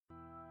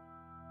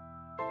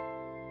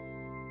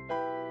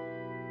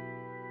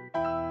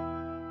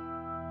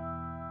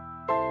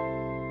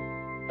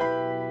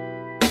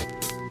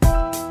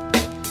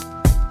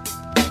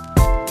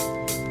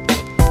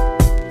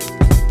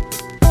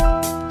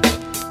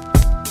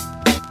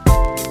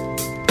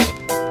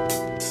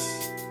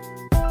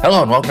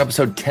Hello and welcome to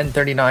episode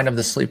 1039 of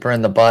The Sleeper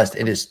and the Bust.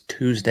 It is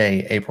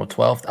Tuesday, April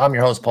 12th. I'm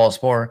your host, Paul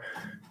Sporer,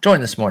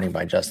 joined this morning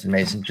by Justin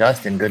Mason.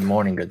 Justin, good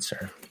morning, good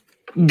sir.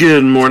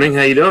 Good morning.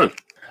 How you doing?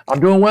 I'm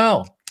doing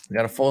well. We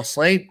got a full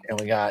slate and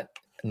we got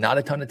not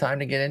a ton of time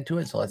to get into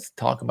it, so let's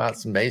talk about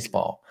some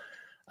baseball.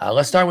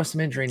 Let's start with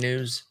some injury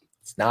news.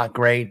 It's not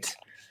great.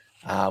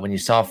 When you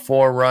saw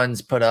 4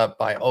 runs put up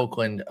by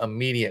Oakland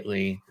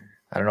immediately,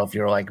 I don't know if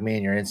you're like me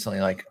and you're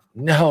instantly like,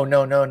 no,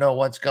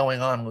 what's going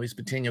on? Luis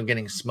Patino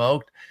getting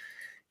smoked.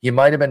 You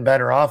might have been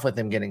better off with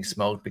him getting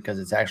smoked because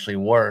it's actually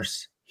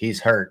worse. He's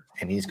hurt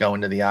and he's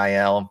going to the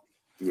IL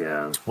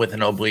with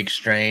an oblique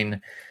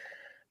strain.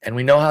 And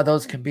we know how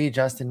those can be,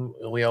 Justin.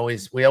 We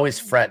always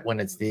fret when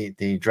it's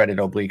the dreaded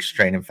oblique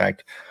strain. In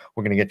fact,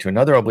 we're going to get to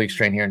another oblique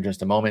strain here in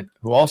just a moment,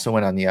 who also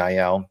went on the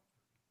IL.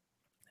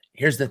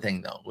 Here's the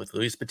thing, though, with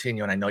Luis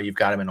Patino, and I know you've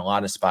got him in a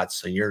lot of spots,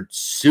 so you're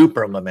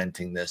super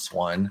lamenting this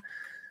one.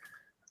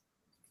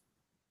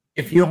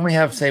 If you only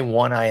have, say,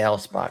 1 IL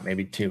spot,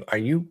 maybe 2, are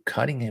you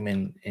cutting him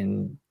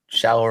in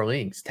shallower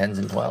leagues, 10s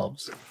and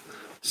 12s?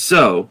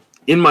 So,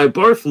 in my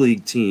Barf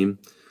League team,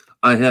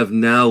 I have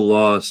now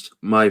lost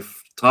my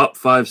top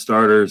 5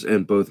 starters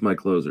and both my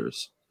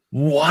closers.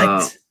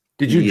 What?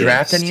 Did you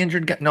draft any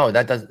injured guy? No,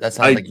 that sounds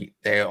like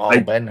they all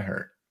been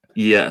hurt.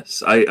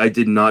 Yes, I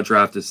did not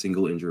draft a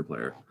single injured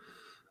player.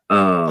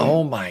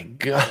 Oh my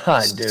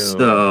God, dude.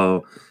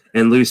 So,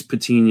 and Luis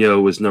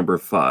Patino was number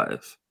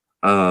 5.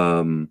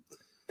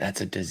 That's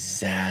a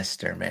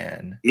disaster,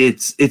 man.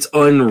 It's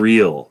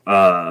unreal.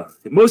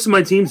 Most of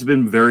my teams have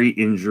been very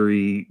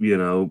injury,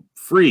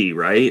 free,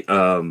 right?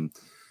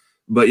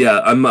 But yeah,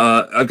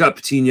 I've got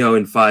Patino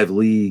in 5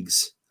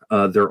 leagues.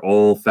 They're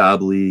all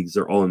fab leagues.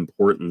 They're all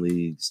important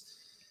leagues.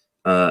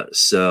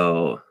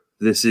 So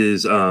this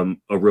is a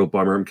real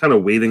bummer. I'm kind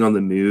of waiting on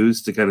the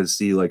news to kind of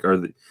see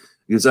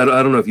because I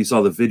don't know if you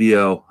saw the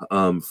video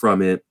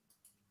from it.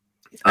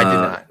 I did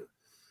not.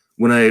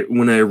 When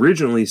I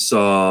originally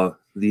saw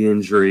the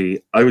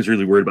injury, I was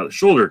really worried about the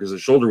shoulder because the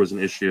shoulder was an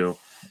issue.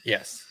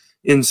 Yes.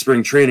 In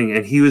spring training,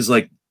 and he was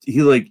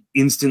he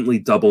instantly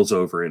doubles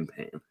over in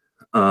pain.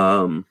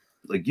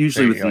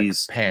 Usually with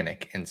these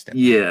panic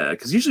instantly. Yeah,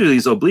 because usually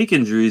these oblique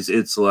injuries,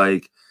 it's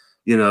they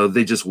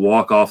just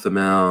walk off the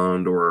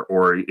mound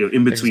or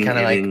in between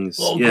innings.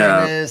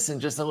 Grimace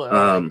and just a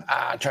little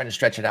trying to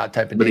stretch it out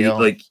type of deal.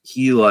 But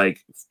he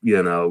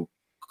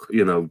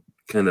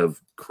kind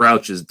of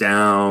crouches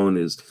down,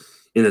 is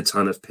in a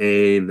ton of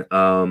pain.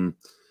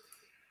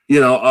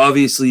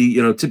 Obviously,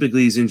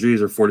 typically these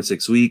injuries are 4 to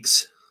 6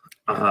 weeks.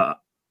 I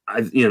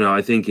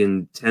think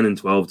in 10 and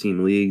 12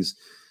 team leagues,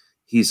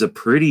 he's a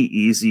pretty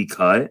easy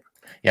cut.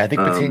 Yeah, I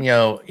think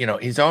Patino,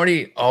 he's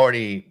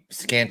already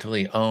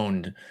scantily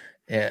owned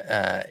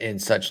in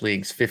such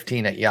leagues,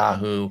 15 at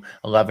Yahoo,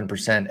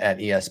 11% at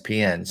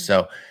ESPN.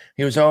 So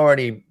he was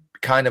already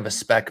kind of a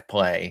spec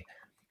play.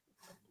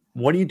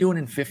 What are you doing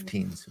in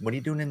 15s? What are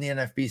you doing in the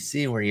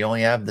NFBC where you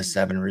only have the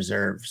 7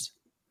 reserves?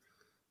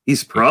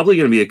 He's probably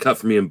going to be a cut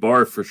for me in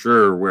Barf for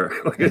sure. Where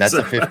that's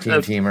a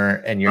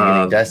 15-teamer, and you're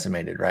getting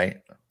decimated,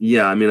 right?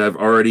 Yeah, I mean, I've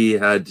already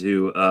had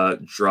to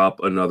drop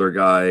another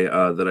guy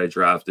that I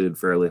drafted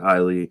fairly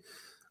highly.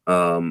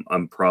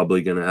 I'm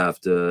probably going to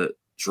have to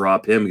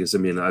drop him because,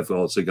 I've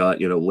also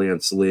got,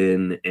 Lance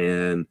Lynn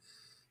and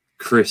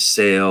Chris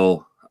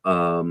Sale,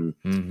 Dylan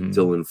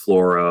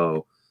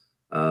Floro,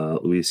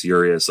 Luis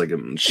Urias.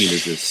 Team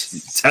is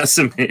just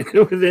decimated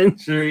with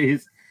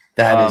injuries.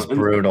 That is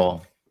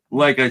brutal.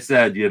 Like I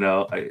said,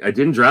 I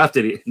didn't draft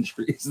any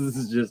injuries. This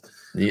is just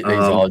these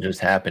all just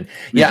happened.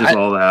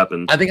 All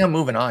happened. I think I'm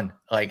moving on.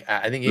 I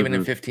think even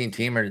in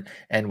 15-teamers,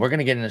 and we're going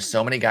to get into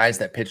so many guys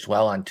that pitched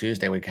well on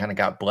Tuesday. We kind of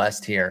got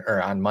blessed here,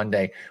 or on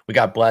Monday, we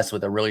got blessed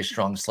with a really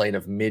strong slate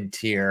of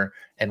mid-tier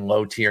and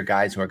low-tier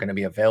guys who are going to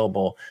be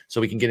available.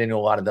 So we can get into a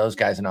lot of those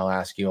guys, and I'll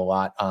ask you a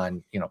lot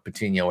on,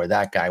 Patino or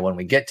that guy when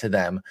we get to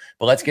them.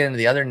 But let's get into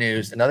the other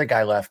news. Another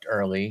guy left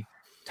early,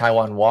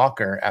 Taijuan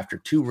Walker, after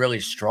 2 really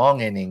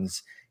strong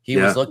innings. He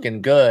was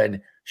looking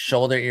good,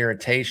 shoulder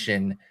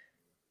irritation.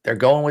 They're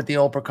going with the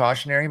old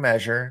precautionary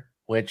measure,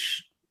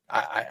 which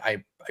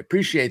I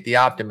appreciate the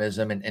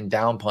optimism and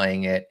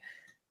downplaying it.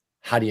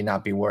 How do you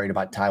not be worried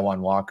about Taijuan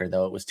Walker,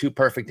 though? It was 2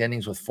 perfect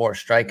innings with 4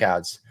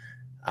 strikeouts,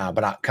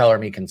 but color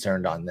me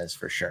concerned on this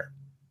for sure.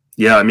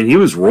 Yeah, he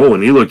was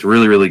rolling. He looked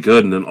really, really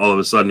good, and then all of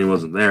a sudden he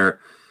wasn't there.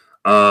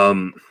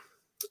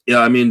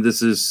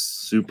 This is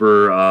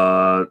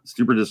super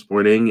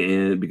disappointing,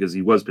 and because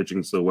he was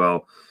pitching so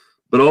well.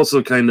 But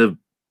also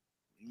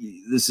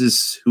this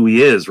is who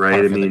he is,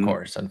 right? Of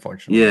course,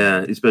 unfortunately.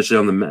 Yeah, especially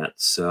on the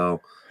Mets.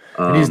 So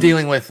and he's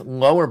dealing with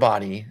lower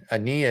body, a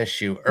knee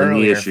issue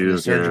earlier from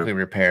the surgically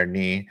repaired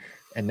knee,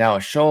 and now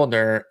a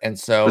shoulder. And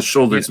so the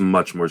shoulder's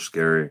much more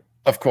scary.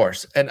 Of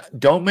course. And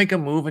don't make a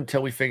move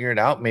until we figure it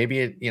out. Maybe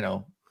it,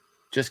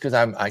 just because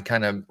I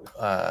kind of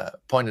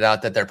pointed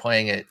out that they're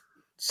playing it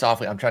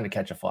softly. I'm trying to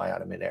catch a fly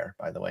out of midair,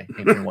 by the way,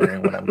 if you're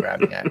wondering what I'm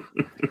grabbing at.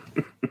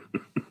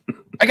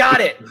 I got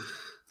it.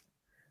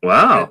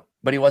 Wow.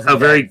 but he wasn't. How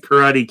very dead.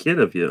 Karate Kid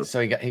of you. So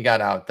he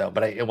got out though,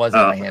 but it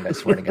wasn't in my hand. I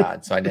swear to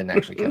God. So I didn't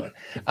actually kill it.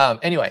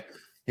 Anyway,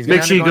 he's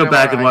make sure you go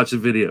back and MRI. watch the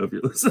video if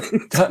you're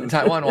listening.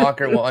 Taijuan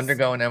Walker will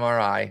undergo an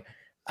MRI.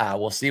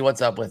 We'll see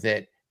what's up with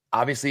it.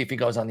 Obviously, if he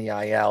goes on the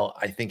IL,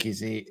 I think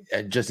he's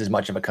just as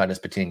much of a cut as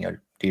Patino.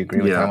 Do you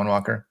agree with Taijuan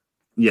Walker?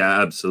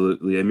 Yeah,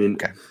 absolutely. I mean,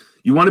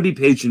 you want to be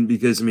patient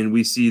because, I mean,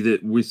 we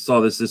saw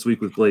this week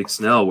with Blake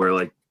Snell, where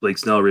like Blake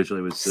Snell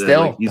originally was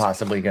still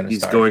possibly going to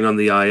start. He's going on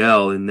the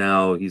IL, and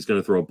now he's going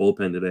to throw a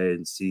bullpen today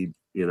and see,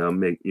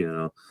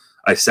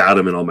 I sat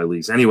him in all my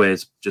leagues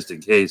anyways, just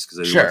in case, because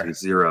I didn't want to get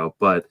 0.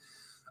 But,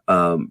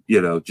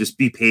 just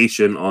be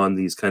patient on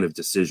these kind of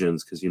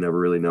decisions because you never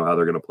really know how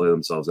they're going to play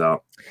themselves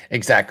out.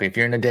 Exactly. If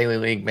you're in a daily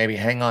league, maybe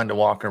hang on to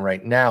Walker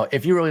right now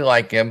if you really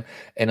like him,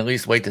 and at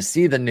least wait to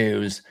see the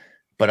news.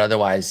 But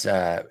otherwise,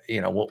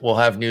 we'll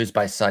have news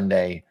by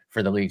Sunday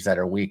for the leagues that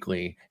are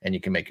weekly, and you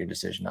can make your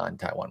decision on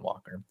Taijuan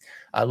Walker.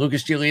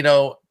 Lucas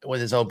Giolito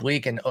with his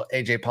oblique and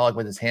AJ Pollock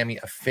with his hammy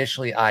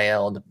officially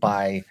IL'd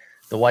by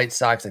the White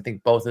Sox. I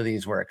think both of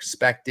these were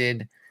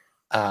expected.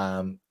 You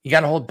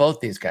got to hold both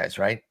these guys,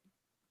 right?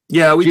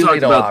 Yeah, we talked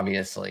about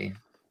obviously.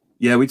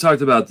 Yeah, we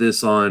talked about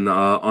this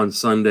on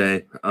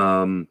Sunday.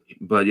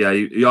 But yeah,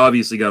 you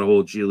obviously got to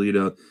hold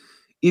Giolito.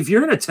 If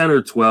you're in a 10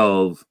 or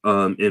 12,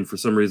 and for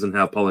some reason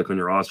have Pollock on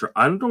your roster,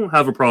 I don't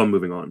have a problem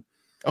moving on.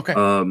 Okay.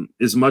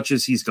 As much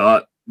as he's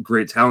got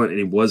great talent and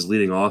he was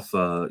leading off,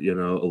 a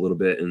little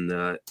bit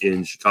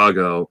in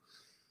Chicago,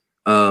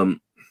 I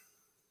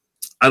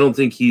don't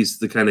think he's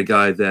the kind of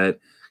guy that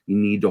you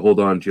need to hold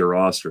on to your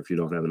roster if you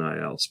don't have an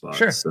IL spot.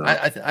 Sure. So.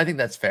 I think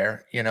that's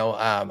fair.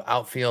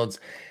 Outfields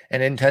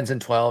and in 10s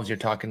and 12s, you're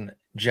talking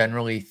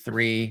generally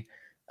three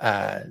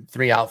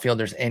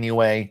outfielders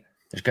anyway.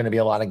 There's going to be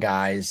a lot of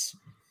guys.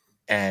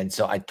 And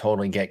so I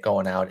totally get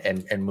going out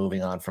and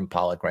moving on from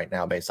Pollock right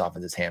now based off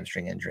of this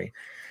hamstring injury.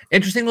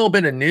 Interesting little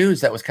bit of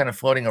news that was kind of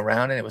floating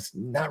around, and it was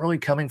not really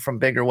coming from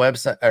bigger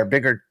website or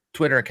bigger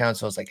Twitter accounts.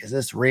 So I was like, is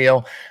this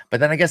real? But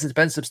then I guess it's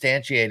been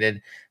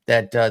substantiated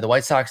that the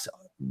White Sox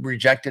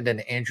rejected an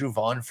Andrew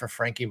Vaughn for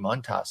Frankie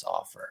Montas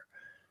offer.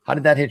 How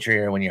did that hit your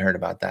ear when you heard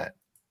about that?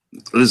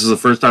 This is the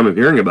first time I'm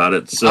hearing about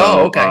it.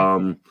 So,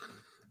 okay.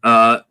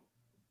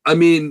 I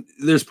mean,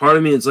 there's part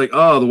of me, it's like,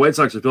 oh, the White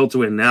Sox are built to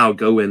win now.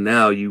 Go win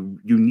now. You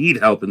need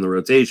help in the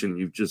rotation.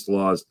 You've just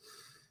lost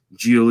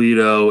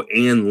Giolito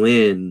and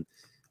Lynn,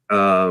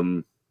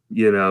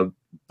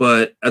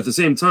 but at the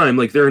same time,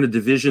 like they're in a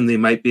division they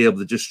might be able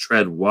to just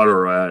tread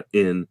water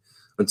in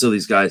until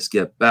these guys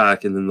get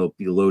back, and then they'll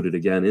be loaded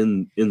again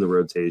in the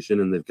rotation.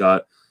 And they've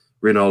got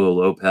Reynaldo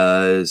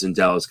Lopez and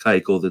Dallas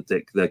Keuchel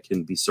that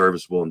can be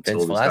serviceable until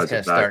Vince these guys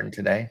Velasquez are back. Starting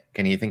today.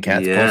 Can Ethan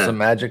Katz pull some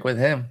magic with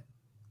him?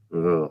 I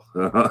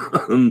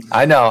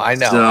know.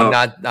 So,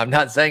 I'm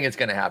not saying it's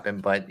going to happen,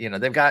 but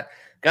they've got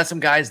some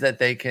guys that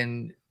they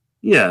can.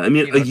 Yeah, I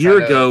mean, a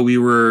year ago we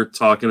were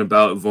talking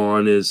about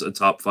Vaughn as a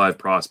top 5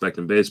 prospect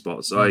in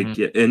baseball. So I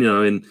get,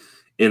 and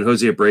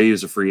Jose Abreu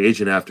is a free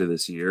agent after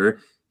this year.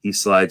 He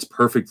slides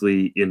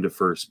perfectly into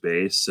first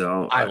base.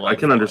 So I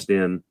can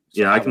understand.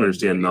 Yeah, I can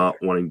understand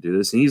not wanting to do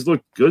this, and he's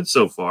looked good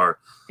so far.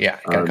 Yeah,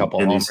 got a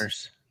couple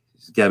homers.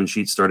 Gavin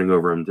Sheets starting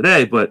over him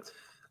today, but.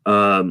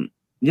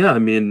 Yeah, I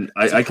mean,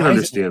 I can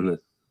understand that.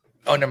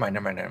 Oh,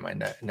 never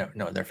mind.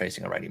 No, they're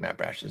facing a righty. Matt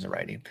Brash is a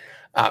righty.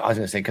 I was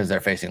going to say because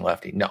they're facing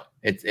lefty. No,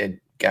 it's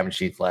Gavin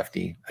Sheets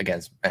lefty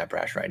against Matt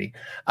Brash righty.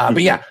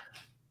 But yeah,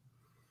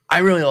 I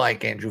really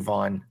like Andrew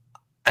Vaughn,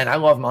 and I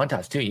love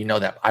Montas too. You know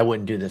that I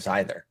wouldn't do this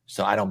either,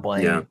 so I don't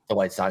blame the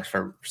White Sox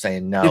for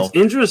saying no. It's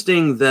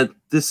interesting that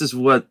this is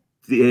what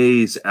the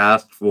A's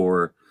asked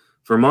for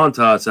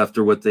Montas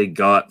after what they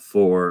got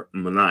for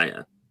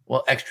Manaea.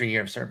 Well, extra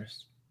year of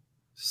service.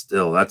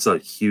 Still, that's a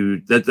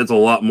huge. That's a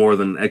lot more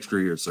than an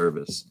extra year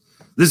service.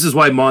 This is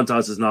why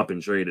Montas has not been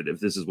traded. If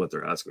this is what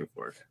they're asking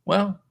for,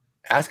 well,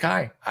 ask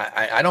Kai.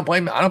 I don't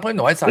blame. I don't blame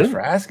the White Sox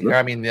for asking. Or,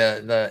 I mean,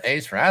 the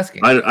A's for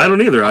asking. I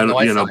don't either. I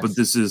don't. But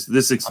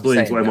this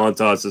explains why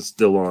Montas is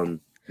still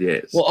on the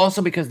A's. Well,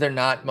 also because they're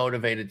not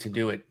motivated to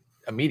do it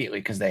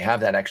immediately because they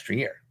have that extra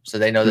year, so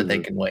they know that they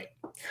can wait.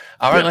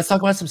 All right, let's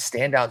talk about some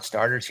standout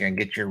starters here and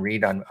get your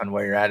read on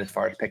where you're at as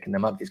far as picking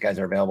them up. These guys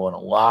are available in a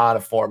lot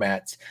of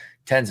formats.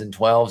 10s and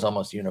 12s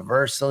almost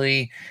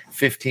universally,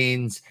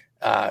 15s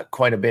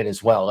quite a bit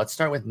as well. Let's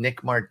start with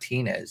Nick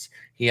Martinez.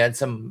 He had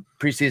some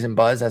preseason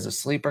buzz as a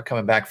sleeper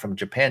coming back from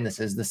Japan. This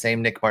is the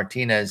same Nick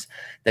Martinez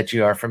that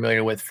you are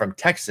familiar with from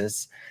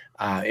Texas.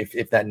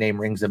 If that name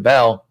rings a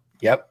bell,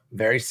 yep,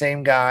 very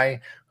same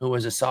guy who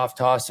was a soft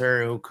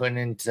tosser who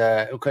couldn't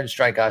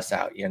strike us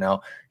out.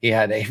 He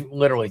had a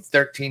literally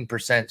 13%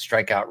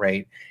 strikeout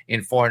rate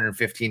in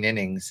 415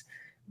 innings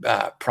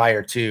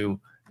prior to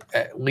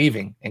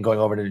leaving and going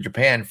over to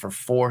Japan for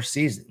 4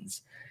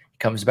 seasons. He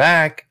comes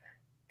back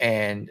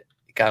and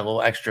got a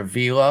little extra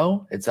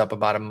velo. It's up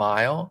about a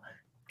mile,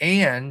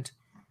 and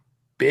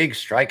big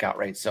strikeout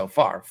rate so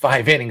far.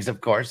 5 innings,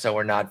 of course, so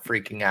we're not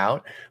freaking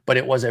out. But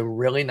it was a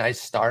really nice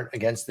start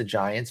against the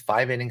Giants.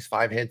 5 innings,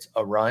 5 hits,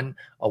 a run,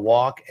 a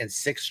walk, and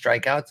 6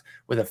 strikeouts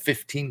with a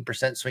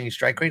 15% swinging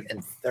strike rate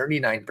and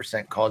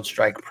 39% called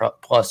strike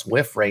plus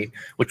whiff rate,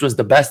 which was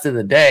the best of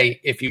the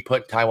day if you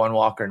put Taijuan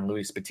Walker and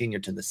Luis Patino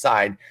to the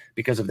side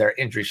because of their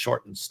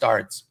injury-shortened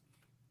starts.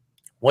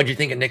 What do you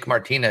think of Nick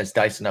Martinez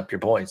dicing up your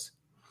boys?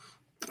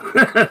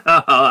 It's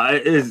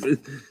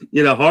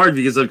hard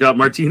because I've got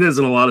Martinez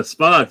in a lot of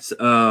spots.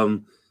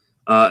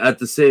 At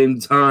the same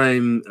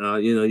time,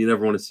 you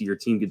never want to see your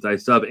team get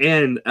diced up.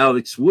 And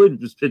Alex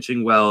Wood was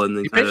pitching well, and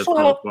then kind of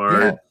fell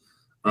apart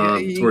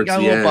towards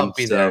the end.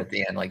 Bumpy there at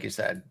the end, like you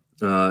said.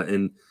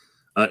 And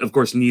of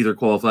course, neither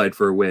qualified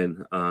for a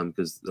win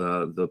because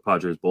the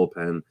Padres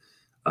bullpen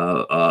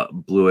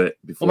blew it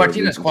before. Well,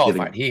 Martinez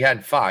qualified. He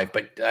had 5,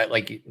 but the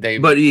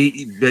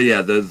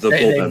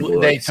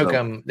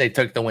bullpen they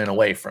took the win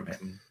away from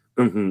him.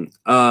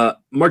 Mm-hmm.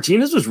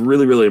 Martinez was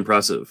really, really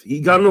impressive.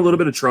 He got in a little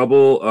bit of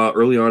trouble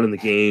early on in the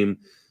game,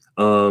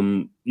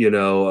 allowing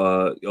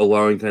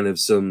kind of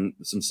some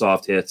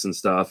soft hits and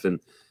stuff, and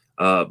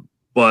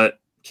but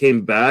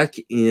came back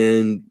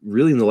and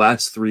really in the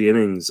last 3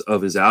 innings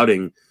of his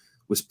outing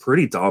was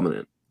pretty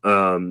dominant.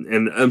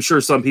 And I'm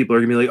sure some people are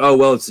gonna be like, "Oh,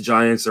 well, it's the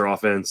Giants. Their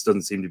offense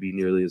doesn't seem to be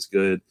nearly as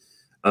good."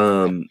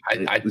 I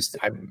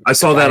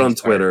saw that on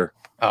Twitter.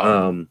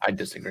 I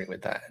disagree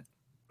with that.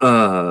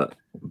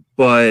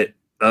 But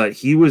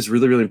he was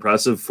really, really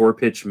impressive.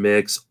 4-pitch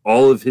mix.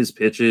 All of his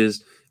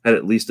pitches had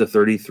at least a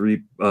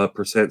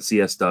 33%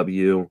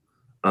 CSW.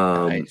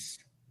 Nice.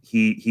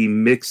 He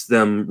mixed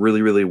them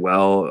really, really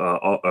well.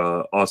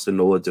 Austin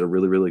Nola did a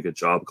really, really good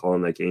job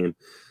calling that game.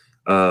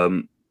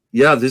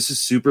 This is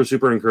super,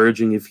 super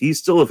encouraging. If he's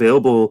still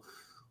available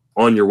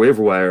on your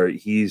waiver wire,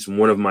 he's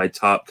one of my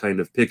top kind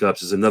of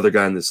pickups. Is another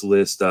guy on this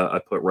list I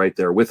put right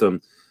there with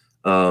him.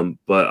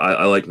 But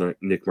I like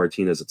Nick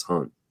Martinez a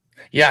ton.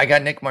 Yeah, I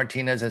got Nick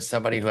Martinez as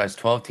somebody who has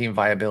 12-team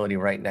viability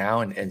right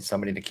now and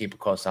somebody to keep a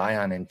close eye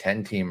on in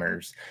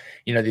 10-teamers.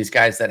 These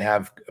guys that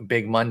have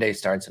big Monday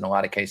starts, in a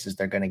lot of cases,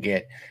 they're going to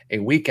get a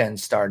weekend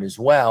start as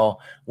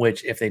well,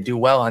 which if they do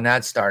well on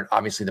that start,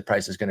 obviously the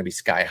price is going to be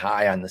sky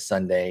high on the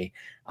Sunday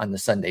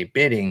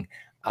bidding.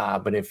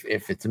 But if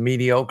it's a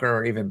mediocre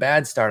or even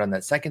bad start on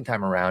that second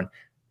time around,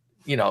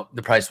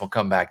 the price will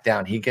come back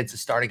down. He gets a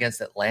start against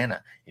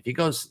Atlanta. If he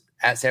goes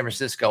at San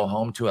Francisco,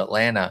 home to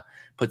Atlanta,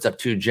 puts up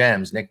 2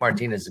 gems, Nick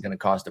Martinez is going to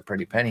cost a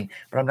pretty penny,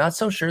 but I'm not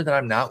so sure that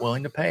I'm not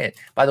willing to pay it.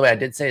 By the way, I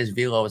did say his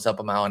velo is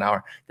up a mile an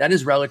hour. That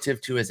is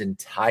relative to his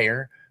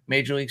entire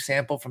major league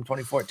sample from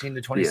 2014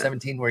 to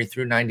 2017, where he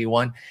threw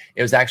 91.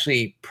 It was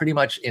actually pretty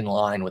much in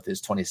line with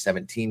his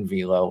 2017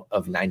 velo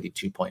of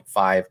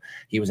 92.5.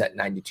 He was at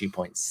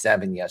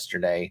 92.7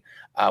 yesterday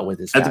with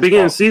his at the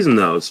beginning of the season,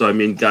 though. So I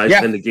mean, guys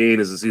tend to gain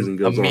as the season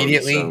goes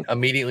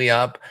immediately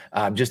up.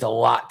 Just a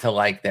lot to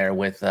like there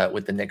with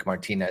the Nick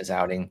Martinez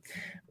outing.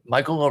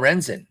 Michael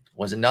Lorenzen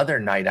was another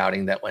night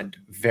outing that went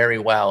very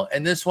well.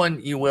 And this one,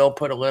 you will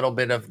put a little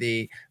bit of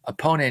the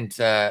opponent,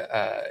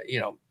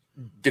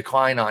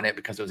 decline on it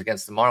because it was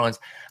against the Marlins.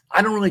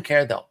 I don't really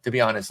care, though, to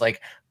be honest. Like,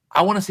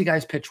 I want to see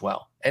guys pitch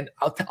well. And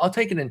I'll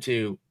take it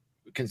into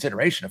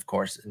consideration, of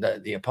course,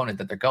 the opponent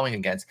that they're going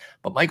against.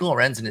 But Michael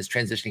Lorenzen is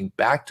transitioning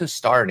back to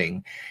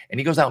starting, and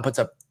he goes out and puts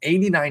up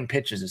 89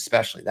 pitches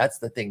especially. That's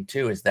the thing,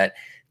 too, is that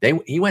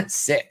he went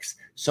 6.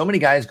 So many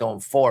guys going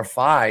 4 or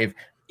 5,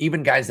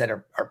 even guys that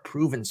are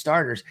proven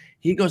starters.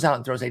 He goes out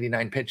and throws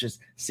 89 pitches,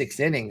 6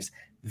 innings.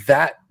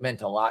 That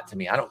meant a lot to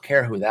me. I don't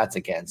care who that's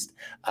against.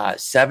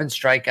 7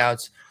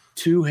 strikeouts,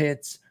 2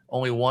 hits,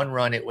 only 1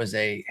 run. It was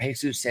a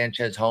Jesus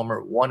Sanchez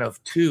homer, 1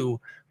 of 2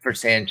 for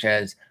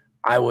Sanchez.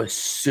 I was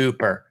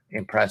super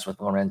impressed with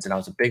Lorenzen. I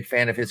was a big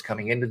fan of his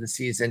coming into the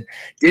season.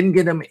 Didn't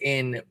get him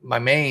in my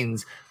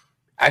mains.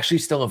 Actually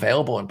still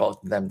available in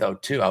both of them, though,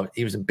 too.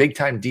 He was a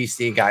big-time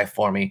DC guy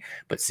for me,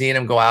 but seeing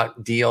him go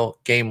out, deal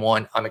game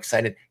 1, I'm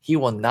excited. He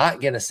will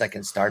not get a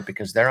second start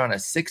because they're on a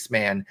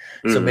 6-man,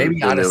 so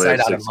maybe out of sight,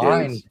 out of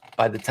mind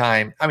by the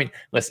time. I mean,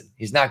 listen,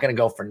 he's not going to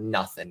go for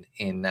nothing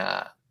in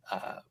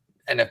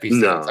NFBC.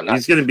 No, I'm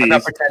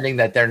not pretending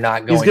that they're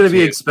not going. He's going to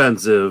be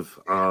expensive.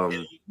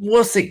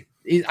 We'll see.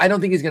 I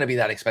don't think he's going to be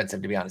that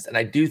expensive, to be honest. And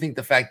I do think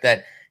the fact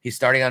that he's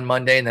starting on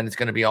Monday and then it's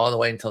going to be all the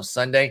way until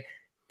Sunday,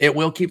 it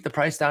will keep the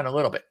price down a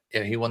little bit.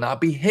 He will not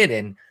be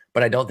hidden,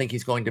 but I don't think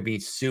he's going to be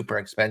super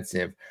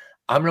expensive.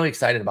 I'm really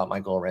excited about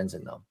Michael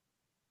Lorenzen, though.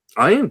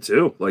 I am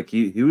too. Like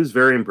he was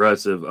very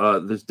impressive.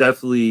 There's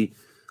definitely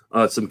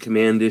some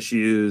command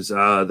issues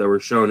that were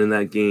shown in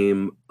that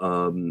game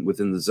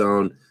within the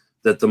zone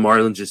that the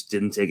Marlins just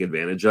didn't take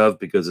advantage of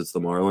because it's the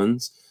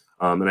Marlins.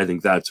 And I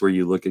think that's where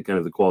you look at kind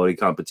of the quality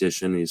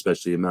competition,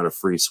 especially the amount of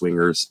free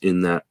swingers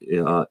in that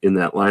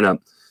lineup.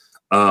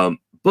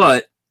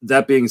 But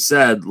that being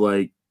said,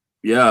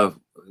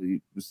 he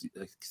was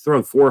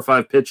throwing 4 or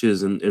 5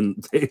 pitches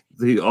and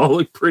they all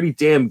look pretty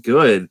damn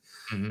good.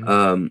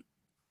 Mm-hmm.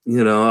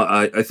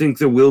 I think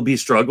there will be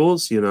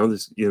struggles,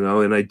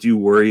 and I do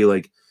worry,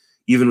 like,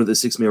 even with the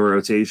 6-man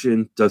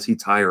rotation, does he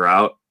tire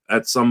out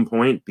at some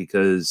point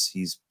because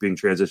he's being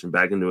transitioned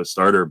back into a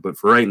starter. But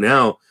for right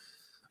now,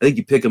 I think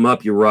you pick him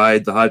up, you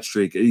ride the hot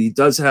streak. He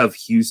does have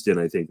Houston,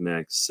 I think,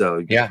 next.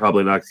 So you're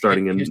probably not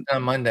starting him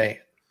on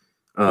Monday.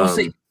 We'll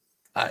see.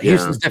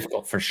 Houston's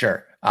difficult for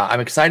sure. I'm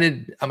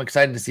excited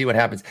to see what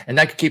happens. And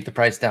that could keep the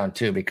price down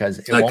too, because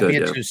it won't be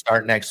a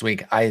 2-start next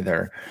week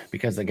either.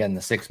 Because again,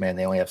 the 6-man,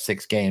 they only have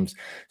 6 games.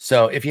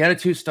 So if you had a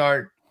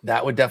 2-start,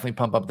 that would definitely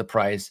pump up the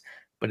price.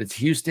 But it's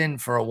Houston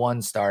for a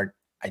 1-start.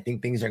 I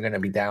think things are going to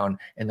be down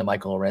in the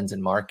Michael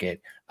Lorenzen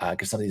market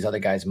because some of these other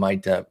guys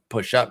might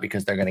push up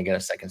because they're going to get a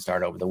second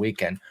start over the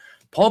weekend.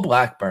 Paul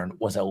Blackburn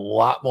was a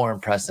lot more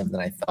impressive than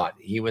I thought.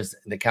 He was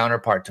the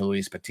counterpart to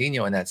Luis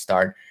Patino in that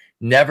start.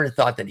 Never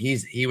thought that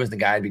he was the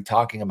guy I'd be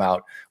talking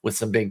about with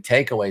some big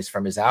takeaways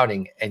from his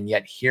outing, and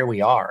yet here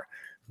we are.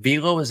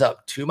 Velo is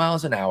up 2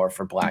 miles an hour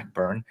for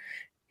Blackburn.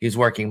 He's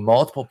working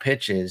multiple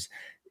pitches,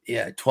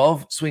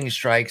 12 swinging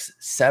strikes,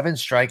 7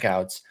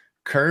 strikeouts.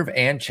 Curve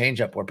and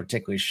changeup were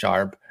particularly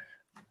sharp.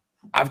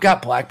 I've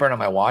got Blackburn on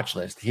my watch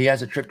list. He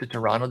has a trip to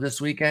Toronto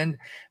this weekend,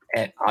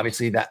 and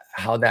obviously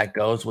how that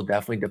goes will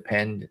definitely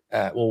depend,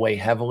 will weigh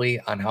heavily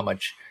on how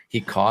much he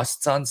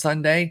costs on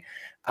Sunday.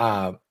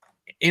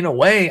 In a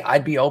way,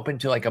 I'd be open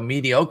to like a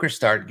mediocre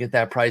start, get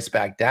that price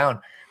back down.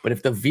 But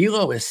if the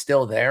velo is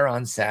still there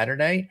on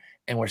Saturday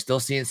and we're still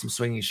seeing some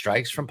swinging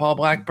strikes from Paul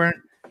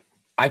Blackburn,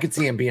 I could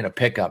see him being a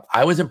pickup.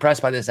 I was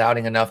impressed by this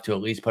outing enough to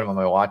at least put him on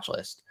my watch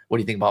list. What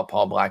do you think about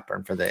Paul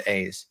Blackburn for the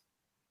A's?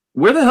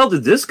 Where the hell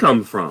did this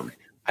come from?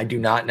 I do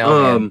not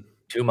know, man.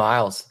 2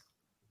 miles.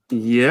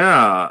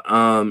 Yeah.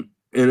 And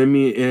I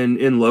mean,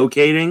 in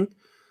locating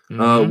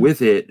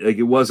with it, like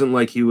it wasn't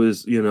like he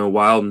was,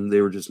 wild and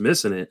they were just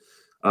missing it.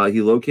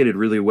 He located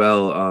really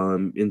well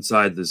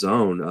inside the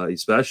zone,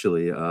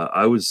 especially.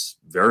 I was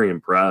very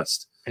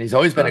impressed. And he's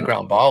always been a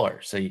ground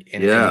baller. So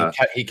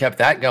he kept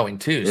that going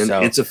too. And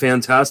so it's a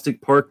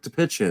fantastic park to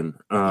pitch in.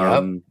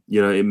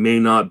 It may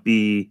not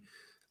be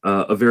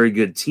a very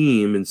good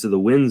team, and so the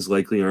wins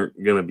likely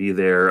aren't going to be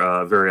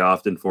there very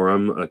often for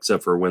him,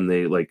 except for when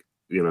they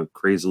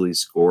crazily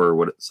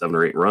score 7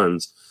 or 8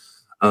 runs.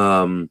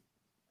 I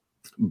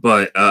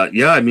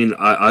mean,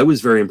 I was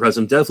very impressed.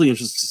 I'm definitely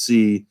interested to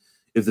see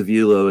if the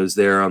velo is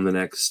there on the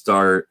next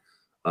start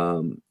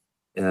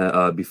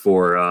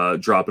before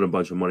dropping a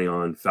bunch of money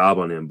on Fab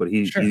on him. But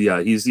he's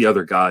the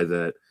other guy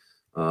that,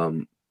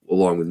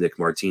 along with Nick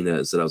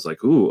Martinez, that I was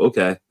like, ooh,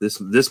 okay,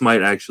 this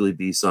might actually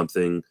be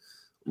something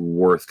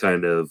worth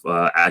kind of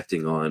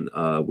acting on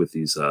with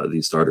these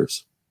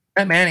starters.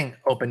 Matt Manning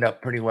opened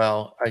up pretty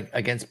well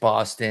against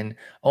Boston.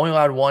 Only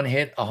allowed 1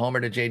 hit, a homer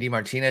to JD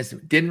Martinez.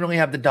 Didn't really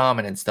have the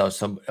dominance, though.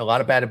 So a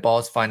lot of batted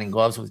balls, finding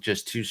gloves with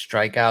just 2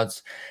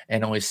 strikeouts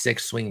and only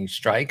 6 swinging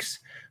strikes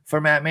for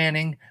Matt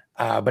Manning.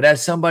 But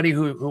as somebody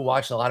who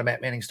watched a lot of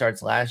Matt Manning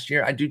starts last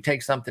year, I do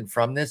take something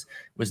from this.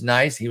 It was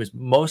nice. He was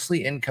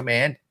mostly in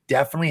command.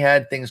 Definitely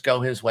had things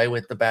go his way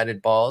with the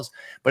batted balls.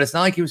 But it's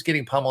not like he was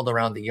getting pummeled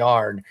around the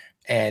yard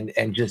and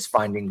just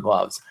finding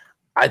gloves.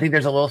 I think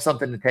there's a little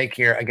something to take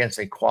here against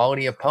a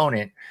quality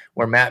opponent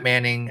where Matt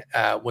Manning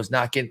was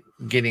not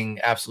getting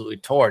absolutely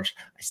torched.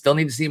 I still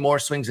need to see more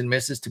swings and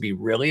misses to be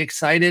really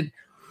excited,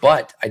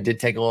 but I did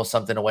take a little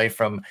something away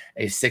from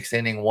a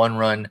 6-inning,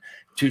 1-run,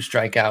 2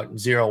 strikeout,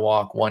 0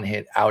 walk, 1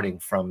 hit outing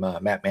from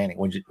Matt Manning.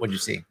 What'd you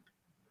see?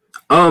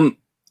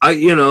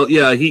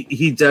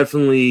 He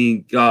definitely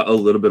got a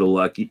little bit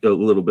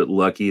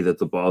lucky that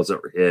the balls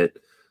that were hit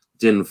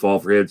didn't fall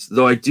for hits,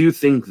 though I do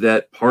think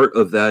that part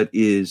of that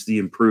is the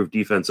improved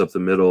defense up the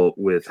middle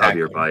with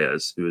Javier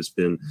Baez, who has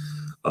been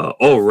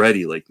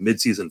already like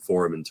midseason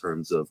form in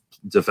terms of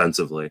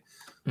defensively.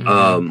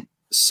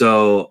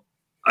 So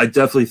I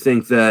definitely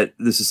think that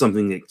this is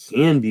something that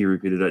can be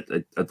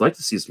repeated. I'd like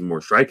to see some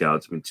more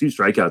strikeouts. I mean, 2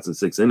 strikeouts in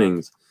 6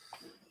 innings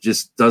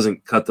just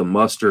doesn't cut the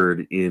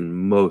mustard in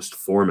most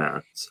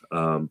formats.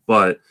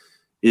 But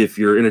if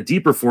you're in a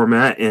deeper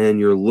format and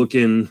you're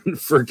looking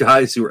for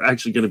guys who are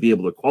actually going to be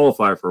able to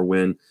qualify for a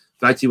win, in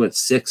fact, he went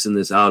 6 in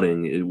this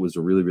outing. It was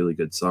a really, really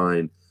good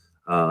sign.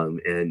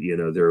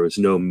 There was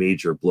no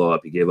major blow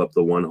up. He gave up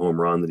the 1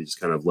 home run that he just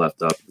kind of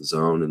left up the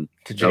zone. And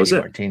to JD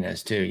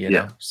Martinez too,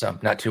 know, so I'm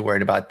not too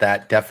worried about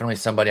that. Definitely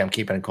somebody I'm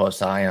keeping a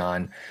close eye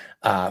on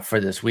for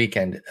this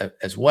weekend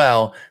as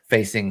well,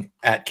 facing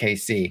at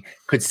KC.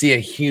 Could see a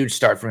huge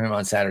start from him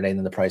on Saturday, and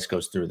then the price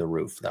goes through the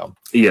roof though.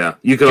 Yeah.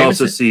 You could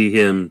also see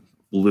him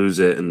lose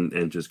it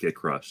and just get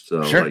crushed.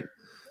 So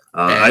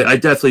I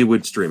definitely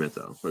would stream it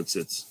though.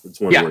 It's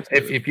one of the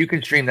if you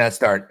can stream that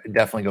start,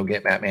 definitely go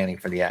get Matt Manning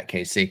for the at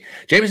KC.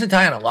 Jameson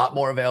Taillon, a lot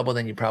more available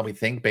than you probably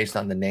think based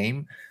on the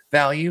name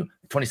value.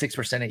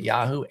 26% at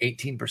Yahoo,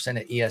 18%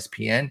 at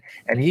ESPN,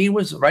 and he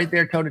was right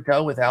there toe to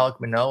toe with Alek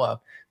Manoah,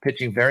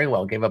 pitching very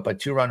well. Gave up a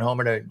 2-run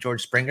homer to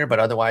George Springer, but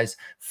otherwise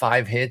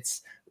 5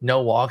 hits,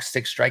 no walks,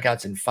 6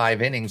 strikeouts in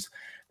 5 innings.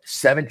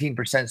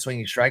 17%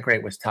 swinging strike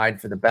rate was tied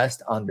for the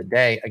best on the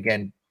day.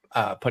 Again,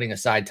 putting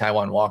aside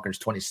Taijuan Walker's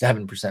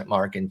 27%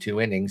 mark in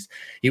 2 innings,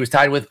 he was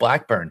tied with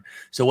Blackburn.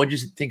 So what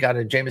did you think out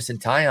of Jameson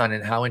Taillon,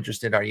 and how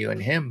interested are you in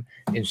him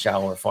in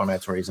shallower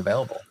formats where he's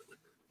available?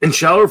 In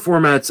shallower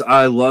formats,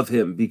 I love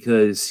him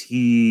because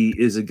he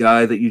is a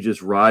guy that you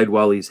just ride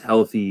while he's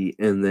healthy,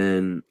 and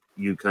then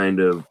you kind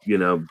of,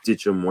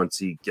 ditch him once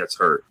he gets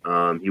hurt.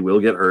 He will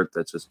get hurt.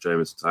 That's just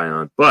Jameis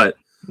Tyon. But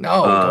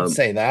no, don't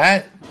say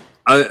that.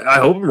 I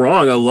hope I'm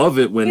wrong. I love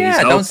it when he's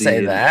healthy. Don't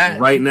say that.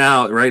 Right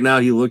now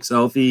he looks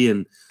healthy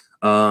and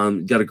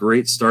got a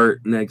great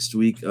start next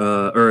week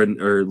or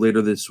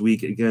later this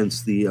week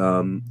against the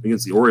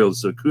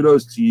Orioles. So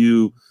kudos to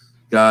you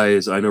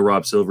guys. I know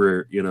Rob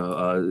Silver,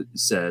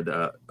 said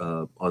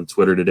on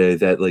Twitter today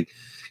that like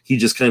he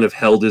just kind of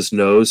held his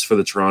nose for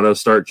the Toronto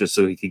start just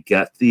so he could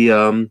get the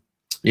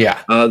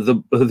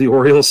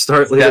Orioles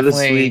start later this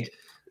week.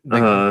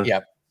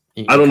 I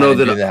don't know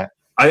that.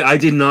 I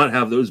did not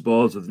have those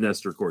balls with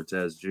Nestor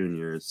Cortez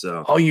Jr.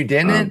 So you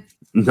didn't?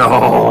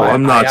 No,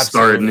 I'm not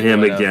starting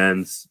him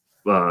against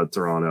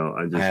Toronto.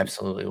 I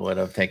absolutely would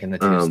have taken the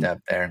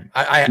two-step there.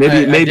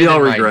 Maybe I'll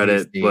regret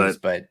it,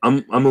 but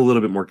I'm a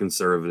little bit more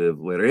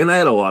conservative later. And I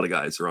had a lot of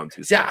guys who are on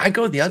two-step. Yeah, I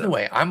go the other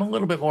way. I'm a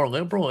little bit more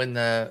liberal in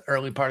the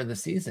early part of the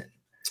season.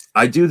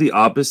 I do the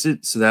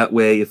opposite, so that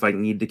way if I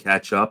need to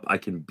catch up, I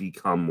can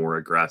become more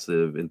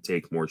aggressive and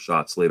take more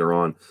shots later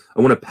on.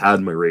 I want to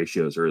pad my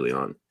ratios early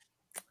on.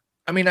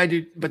 I mean, I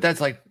do, but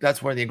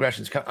that's where the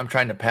aggressions come. I'm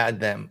trying to pad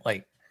them.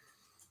 Like,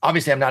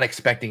 obviously, I'm not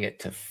expecting it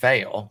to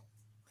fail.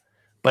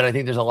 But I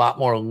think there's a lot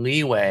more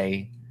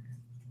leeway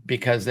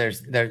because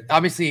there's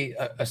obviously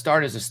a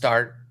start is a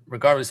start,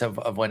 regardless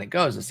of when it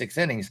goes, the 6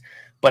 innings.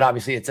 But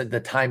obviously, it's the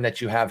time that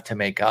you have to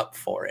make up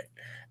for it.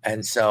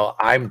 And so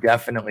I'm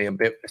definitely a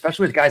bit,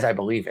 especially with guys I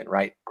believe in,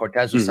 right?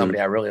 Cortez was somebody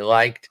I really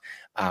liked.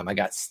 I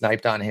got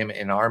sniped on him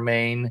in our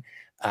main.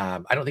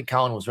 I don't think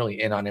Colin was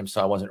really in on him, so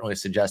I wasn't really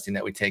suggesting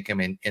that we take him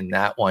in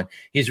that one.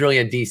 He's really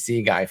a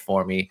DC guy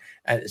for me.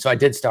 So I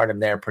did start him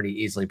there pretty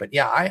easily. But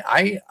yeah,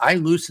 I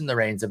loosened the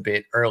reins a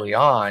bit early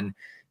on,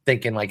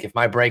 thinking like if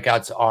my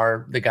breakouts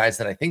are the guys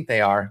that I think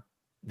they are,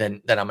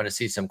 then I'm going to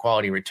see some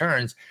quality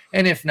returns.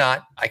 And if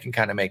not, I can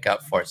kind of make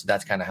up for it. So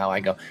that's kind of how I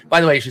go. By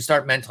the way, you should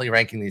start mentally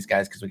ranking these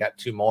guys because we got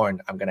 2 more,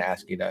 and I'm going to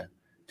ask you to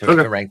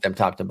rank them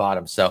top to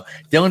bottom. So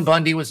Dylan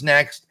Bundy was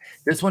next.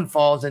 This one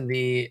falls in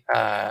the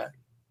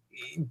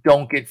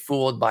don't get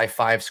fooled by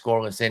 5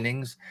 scoreless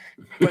innings,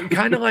 but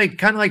kind of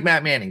like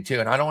Matt Manning too.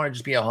 And I don't want to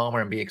just be a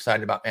homer and be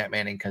excited about Matt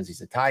Manning because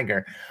he's a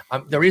Tiger.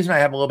 The reason I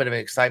have a little bit of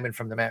excitement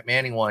from the Matt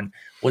Manning one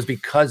was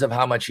because of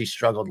how much he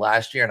struggled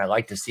last year. And I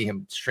like to see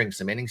him string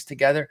some innings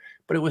together,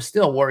 but it was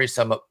still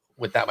worrisome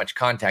with that much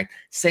contact.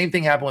 Same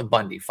thing happened with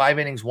Bundy, 5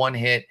 innings, 1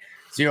 hit,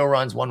 0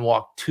 runs, 1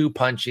 walk, 2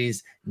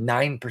 punchies,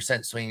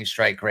 9% swinging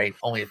strike rate,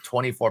 only a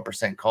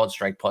 24% called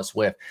strike plus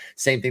whiff.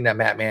 Same thing that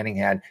Matt Manning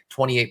had,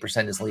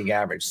 28% is league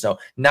average. So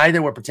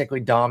neither were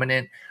particularly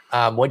dominant.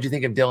 What'd you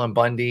think of Dylan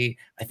Bundy?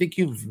 I think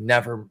you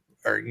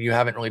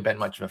haven't really been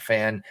much of a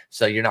fan,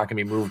 so you're not going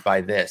to be moved by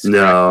this.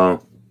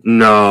 No,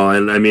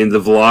 and I mean the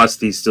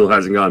velocity still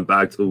hasn't gone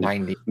back to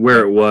 90 where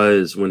it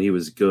was when he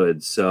was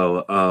good.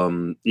 So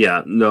I'm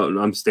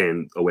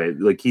staying away.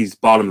 Like he's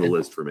bottom of the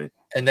list for me.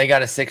 And they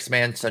got a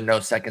 6-man, so no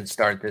second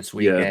start this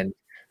weekend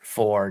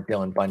for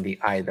Dylan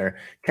Bundy either.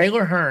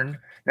 Taylor Hearn.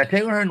 Now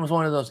Taylor Hearn was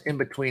one of those in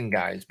between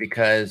guys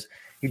because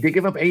he did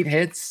give up 8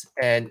 hits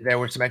and there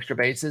were some extra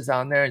bases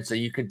on there, and so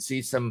you could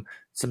see some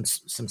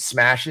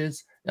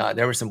smashes.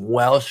 There were some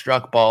well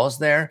struck balls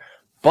there.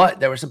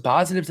 But there were some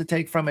positives to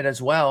take from it as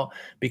well,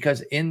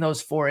 because in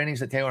those 4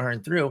 innings that Taylor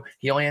Hearn threw,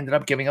 he only ended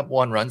up giving up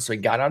 1 run. So he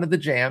got out of the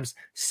jams,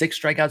 6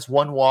 strikeouts,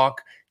 1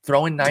 walk,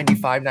 throwing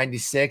 95,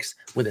 96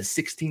 with a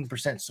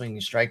 16%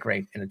 swinging strike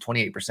rate and a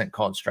 28%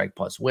 called strike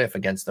plus whiff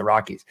against the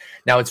Rockies.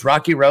 Now it's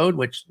Rocky Road,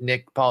 which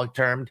Nick Pollock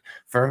termed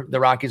for the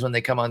Rockies when they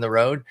come on the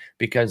road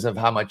because of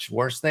how much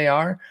worse they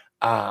are.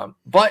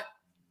 But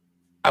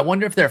I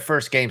wonder if their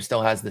first game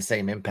still has the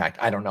same impact.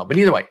 I don't know. But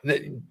either way,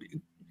 the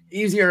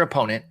easier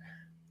opponent.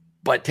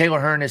 But Taylor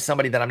Hearn is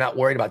somebody that I'm not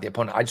worried about the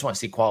opponent. I just want to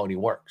see quality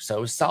work.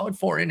 So solid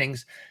 4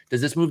 innings. Does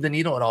this move the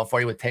needle at all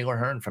for you with Taylor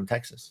Hearn from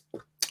Texas?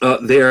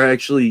 They are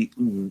actually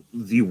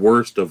the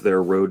worst of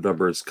their road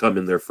numbers come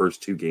in their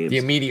first 2 games. The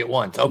immediate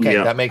ones. Okay,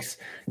 that makes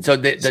so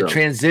the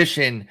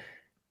transition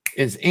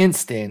is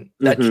instant.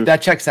 That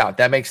checks out.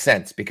 That makes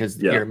sense because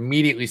you're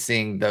immediately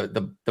seeing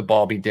the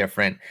ball be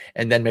different,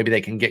 and then maybe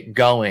they can get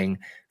going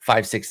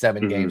 5, 6,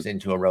 7 games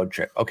into a road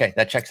trip. Okay,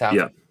 that checks out.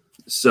 Yeah.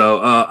 So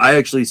I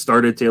actually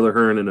started Taylor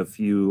Hearn in a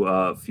few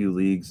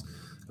leagues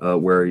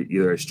where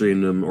either I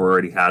streamed him or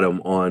already had him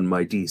on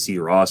my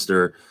DC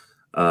roster.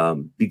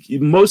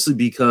 Mostly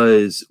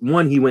because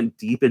one, he went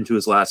deep into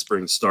his last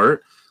spring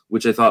start,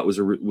 which I thought was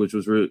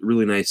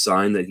really nice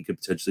sign that he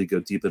could potentially go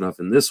deep enough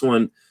in this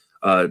one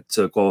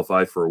to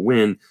qualify for a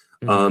win.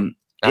 And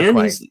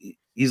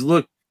he's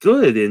looked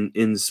good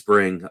in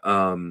spring.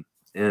 And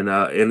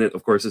it,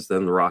 of course, it's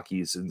then the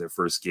Rockies in their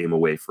first game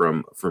away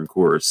from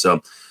Coors.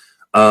 So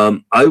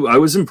I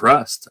was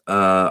impressed.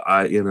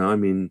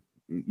 Fastball,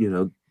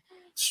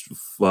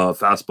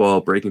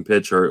 breaking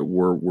pitch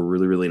were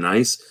really, really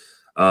nice.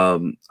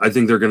 I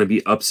think they're going to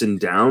be ups and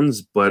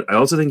downs, but I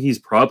also think he's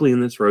probably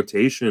in this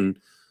rotation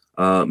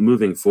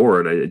moving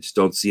forward. I just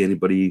don't see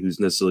anybody who's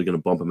necessarily going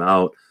to bump him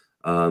out.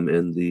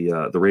 and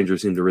the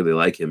Rangers seem to really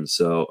like him.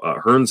 So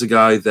Hearn's a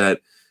guy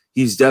that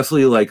he's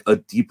definitely like a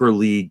deeper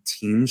league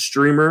team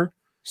streamer.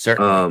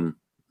 Certainly.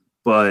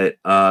 But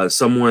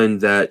someone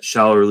that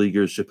shallower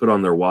leaguers should put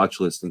on their watch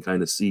list and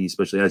kind of see,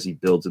 especially as he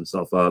builds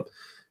himself up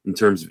in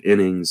terms of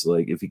innings.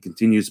 Like if he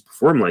continues to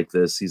perform like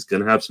this, he's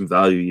going to have some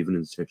value even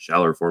in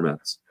shallower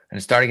formats.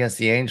 And start against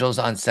the Angels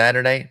on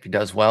Saturday. If he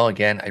does well,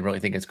 again, I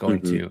really think it's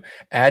going to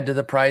add to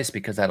the price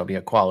because that'll be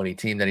a quality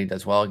team that he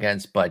does well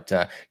against. But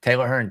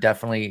Taylor Hearn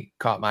definitely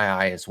caught my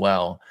eye as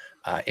well.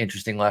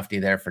 Interesting lefty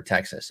there for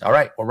Texas. All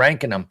right, we're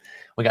ranking them.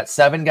 We got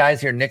 7 guys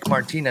here: Nick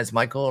Martinez,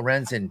 Michael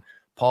Lorenzen,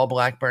 Paul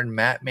Blackburn,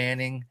 Matt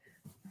Manning,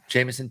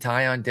 Jameson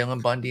Taillon,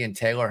 Dylan Bundy, and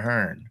Taylor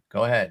Hearn.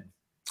 Go ahead.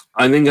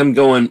 I think I'm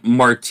going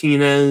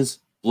Martinez,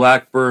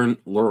 Blackburn,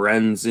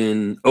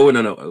 Lorenzen. Oh,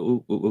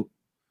 no.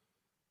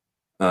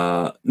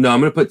 No, I'm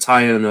going to put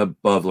Taillon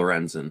above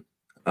Lorenzen.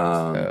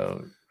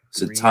 So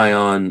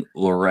Taillon,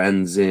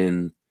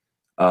 Lorenzen,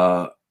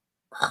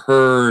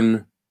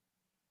 Hearn,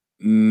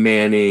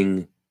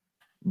 Manning,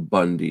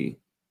 Bundy.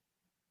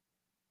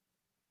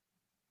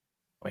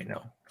 Wait,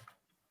 no.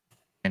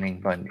 Manning,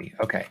 Bundy.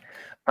 Okay.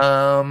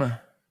 I'm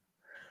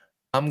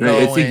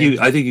going.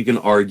 I think you can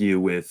argue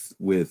with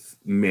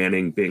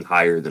Manning being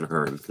higher than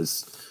Hearn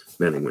because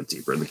Manning went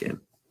deeper in the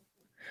game.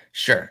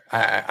 Sure,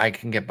 I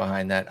can get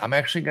behind that. I'm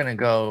actually going to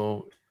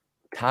go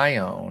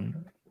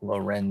Taillon,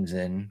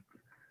 Lorenzen,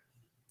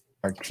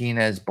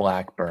 Martinez,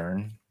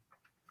 Blackburn,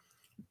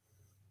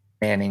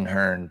 Manning,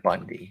 Hearn,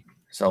 Bundy.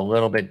 So a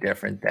little bit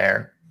different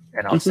there,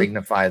 and I'll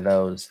signify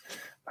those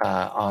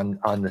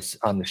on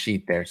the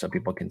sheet there so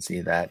people can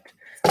see that.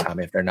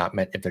 If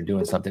they're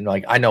doing something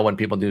like, I know when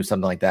people do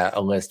something like that,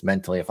 a list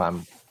mentally, if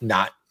I'm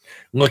not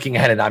looking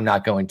at it, I'm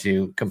not going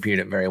to compute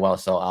it very well.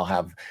 So I'll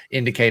have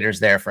indicators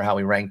there for how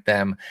we rank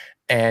them.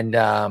 And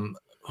so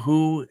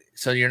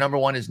your number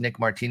 1 is Nick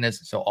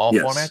Martinez. So all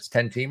formats,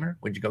 10-teamer.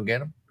 Would you go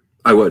get him?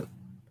 I would.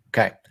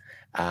 Okay.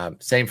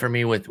 Same for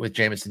me with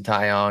Jameson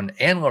Taillon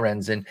and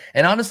Lorenzen.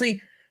 And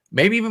honestly,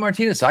 maybe even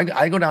Martinez. So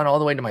I go down all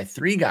the way to my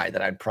 3 guy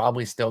that I'd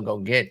probably still go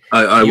get.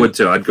 I would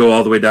too. I'd go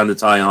all the way down to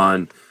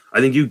Taillon. I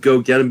think you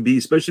go get him,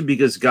 especially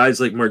because guys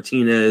like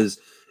Martinez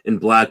and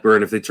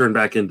Blackburn, if they turn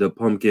back into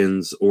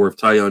pumpkins or if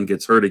Taillon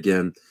gets hurt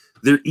again,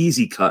 they're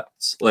easy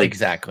cuts. Like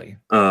exactly.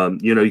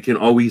 You can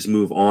always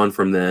move on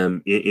from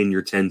them in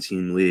your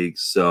 10-team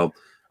leagues. So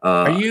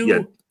are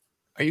you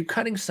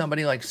cutting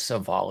somebody like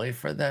Savali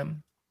for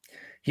them?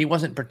 He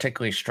wasn't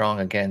particularly strong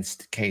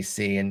against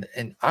KC,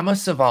 and I'm a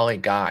Savali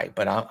guy,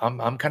 but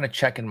I'm kind of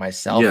checking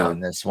myself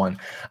on this one.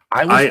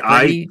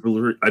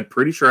 I'm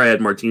pretty sure I had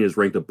Martinez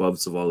ranked above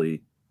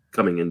Savali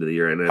coming into the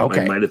year, and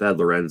I might have had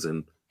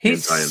Lorenzen.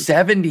 He's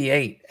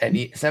 78 at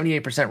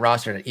 78%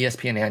 rostered at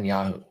ESPN and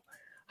Yahoo.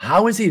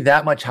 How is he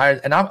that much higher?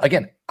 And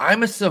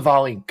I'm a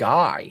Savali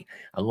guy.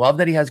 I love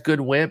that he has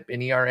good whip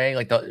and ERA.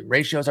 Like the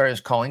ratios are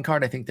his calling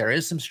card. I think there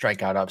is some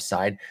strikeout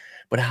upside.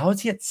 But how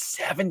is he at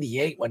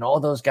 78 when all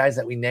those guys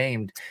that we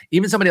named,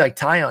 even somebody like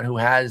Taillon, who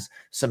has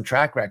some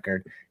track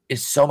record,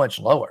 is so much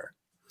lower?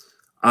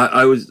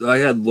 I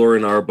had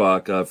Lauren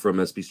Arbach from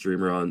SB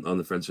Streamer on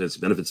the Friends Fantasy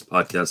Benefits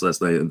podcast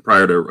last night, and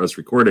prior to us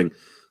recording,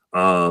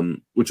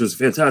 which was a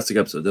fantastic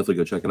episode. Definitely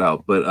go check it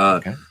out.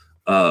 But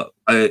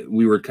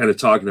we were kind of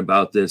talking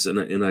about this,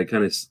 and I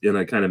kind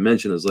of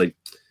mentioned, it's like,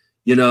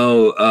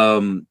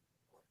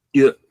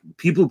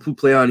 people who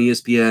play on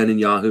ESPN and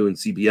Yahoo and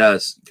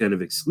CBS kind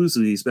of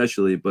exclusively,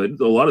 especially, but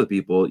a lot of the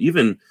people,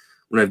 even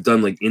when I've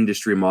done like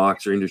industry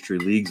mocks or industry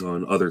leagues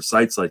on other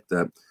sites like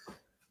that,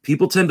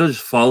 people tend to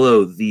just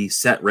follow the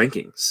set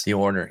rankings. The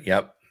order,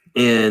 yep.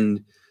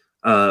 And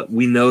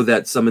we know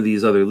that some of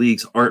these other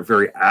leagues aren't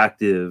very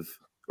active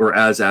or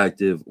as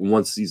active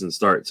once season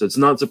starts. So it's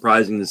not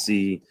surprising to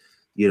see,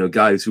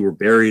 guys who were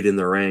buried in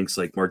the ranks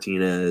like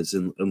Martinez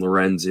and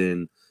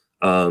Lorenzen,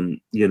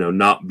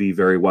 not be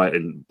very wide,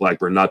 and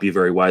Blackburn not be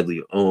very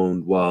widely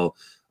owned, while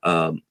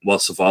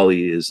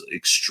Savali is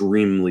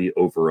extremely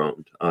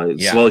overowned.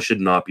 Savali should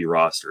not be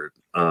rostered.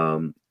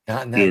 Not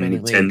in that many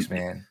leagues,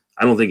 man.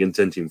 I don't think in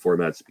 10-team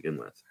formats to begin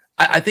with.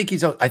 I think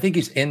he's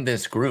in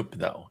this group,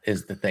 though,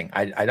 is the thing.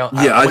 I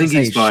think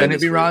he shouldn't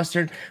be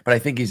rostered, but I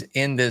think he's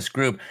in this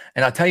group.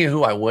 And I'll tell you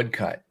who I would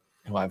cut,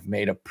 who I've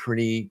made a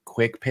pretty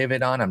quick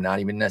pivot on. I'm not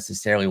even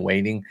necessarily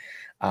waiting.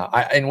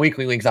 In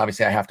weekly leagues,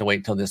 obviously, I have to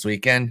wait till this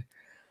weekend.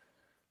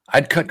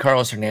 I'd cut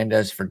Carlos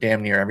Hernandez for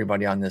damn near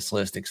everybody on this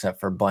list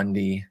except for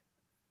Bundy.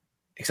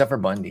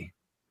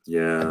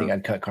 Yeah, I think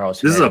I'd cut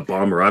Carlos Hernandez. This is a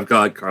bummer. I've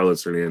got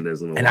Carlos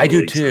Hernandez in the I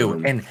do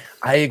too. And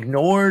I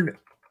ignored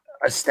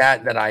a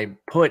stat that I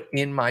put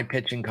in my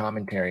pitching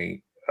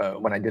commentary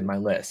when I did my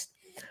list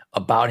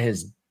about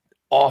his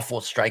awful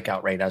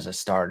strikeout rate as a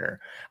starter.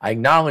 I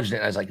acknowledged it.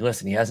 And I was like,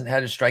 listen, he hasn't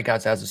had his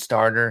strikeouts as a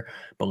starter,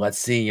 but let's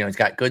see, he's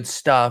got good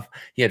stuff.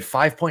 He had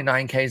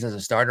 5.9 Ks as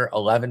a starter,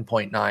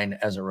 11.9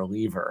 as a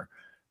reliever,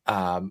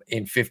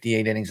 in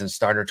 58 innings as a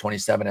starter,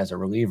 27 as a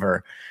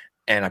reliever.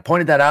 And I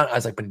pointed that out. I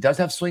was like, but he does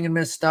have swing and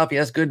miss stuff. He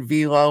has good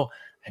velo,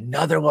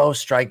 another low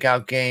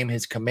strikeout game.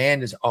 His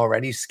command is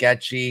already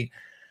sketchy.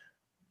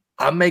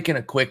 I'm making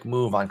a quick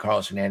move on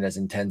Carlos Hernandez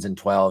in 10s and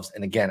 12s.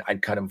 And again,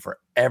 I'd cut him for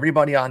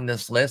everybody on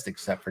this list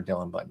except for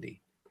Dylan Bundy.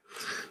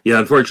 Yeah,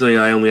 unfortunately,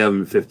 I only have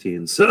him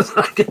 15, so it's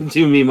not going to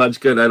do me much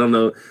good. I don't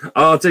know.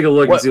 I'll take a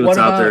look and see what's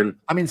out there.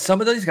 I mean, some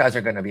of these guys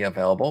are going to be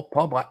available.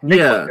 Paul Black,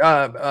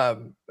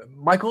 Michael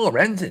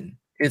Lorenzen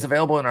is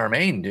available in our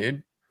main,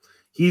 dude.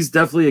 He's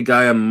definitely a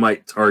guy I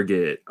might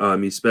target,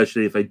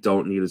 especially if I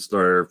don't need a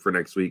starter for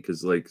next week,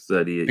 because like I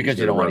said, because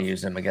you don't want to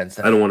use him against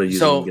them. I don't want to use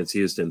him against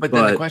Houston. But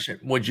then the question,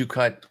 would you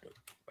cut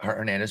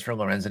Hernandez for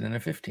Lorenzen in a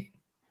 15?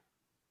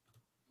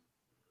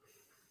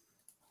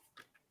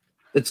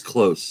 It's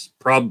close.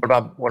 What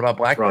about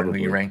Blackburn, who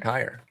you ranked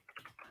higher?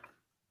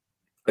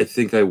 I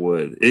think I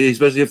would,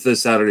 especially if the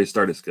Saturday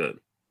start is good.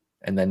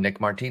 And then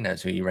Nick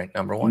Martinez, who you ranked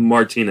number 1.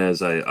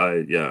 Martinez,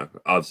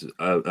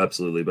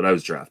 absolutely. But I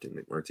was drafting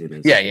Nick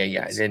Martinez. Yeah.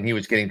 And he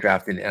was getting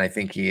drafted, and I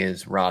think he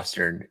is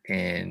rostered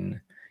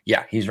in.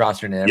 Yeah, he's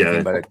rostered in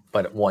everything, but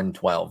at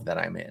 112 that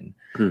I'm in.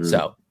 Mm-hmm.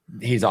 So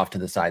he's off to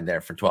the side there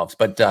for 12s.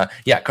 But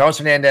Carlos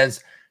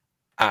Hernandez.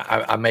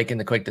 I'm making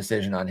the quick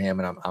decision on him,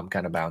 and I'm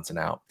kind of bouncing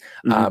out.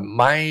 Mm-hmm.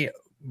 My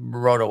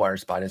RotoWire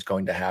spot is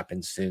going to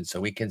happen soon,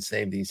 so we can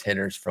save these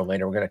hitters for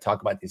later. We're going to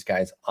talk about these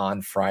guys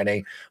on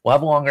Friday. We'll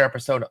have a longer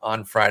episode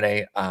on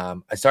Friday.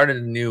 I started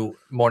a new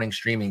morning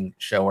streaming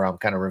show where I'm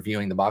kind of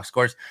reviewing the box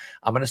scores.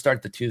 I'm going to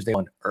start the Tuesday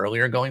one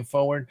earlier going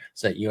forward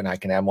so that you and I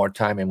can have more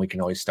time, and we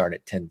can always start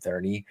at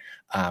 10:30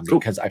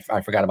 because I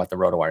forgot about the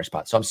RotoWire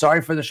spot. So I'm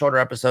sorry for the shorter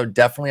episode,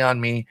 definitely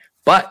on me,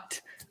 but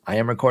I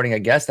am recording a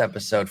guest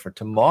episode for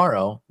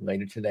tomorrow,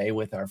 later today,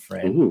 with our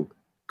friend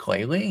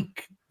Clay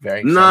Link. Very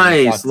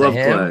excited nice, to love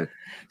him. Clay.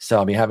 So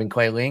I'll be having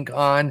Clay Link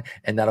on,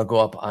 and that'll go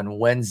up on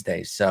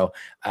Wednesday. So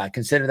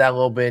consider that a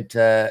little bit,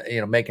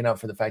 making up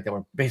for the fact that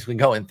we're basically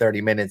going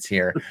 30 minutes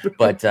here,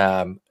 but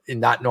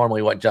not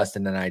normally what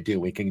Justin and I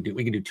do. We can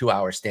do 2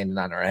 hours standing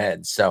on our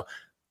heads. So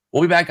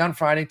we'll be back on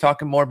Friday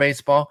talking more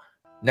baseball.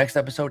 Next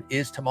episode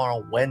is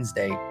tomorrow,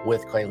 Wednesday,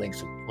 with Clay Link.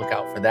 So look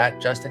out for that.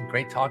 Justin,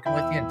 great talking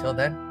with you. Until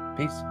then.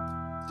 Peace.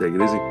 Take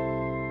it easy.